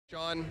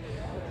John,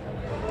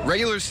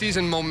 regular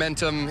season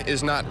momentum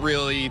is not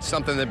really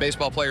something that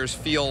baseball players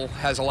feel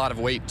has a lot of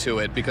weight to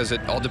it because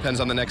it all depends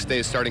on the next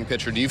day's starting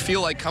pitcher. Do you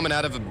feel like coming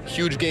out of a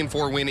huge Game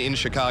 4 win in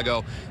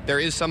Chicago, there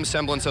is some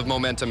semblance of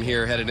momentum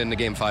here headed into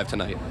Game 5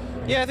 tonight?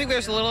 Yeah, I think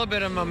there's a little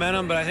bit of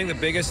momentum, but I think the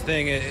biggest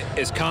thing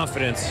is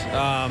confidence.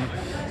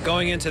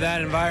 Going into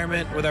that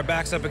environment with our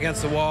backs up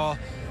against the wall,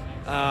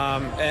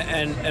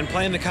 and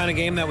playing the kind of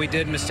game that we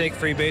did,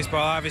 mistake-free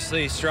baseball.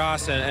 Obviously,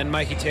 Strauss and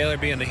Mikey Taylor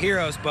being the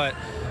heroes, but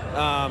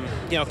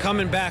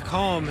coming back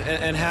home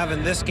and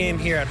having this game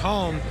here at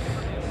home,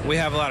 we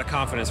have a lot of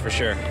confidence for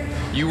sure.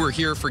 You were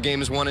here for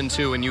games 1 and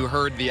 2, and you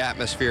heard the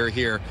atmosphere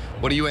here.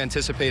 What do you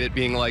anticipate it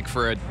being like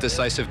for a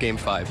decisive Game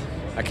 5?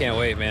 I can't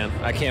wait, man.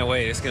 I can't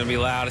wait. It's going to be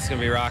loud. It's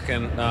going to be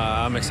rocking.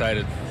 I'm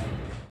excited.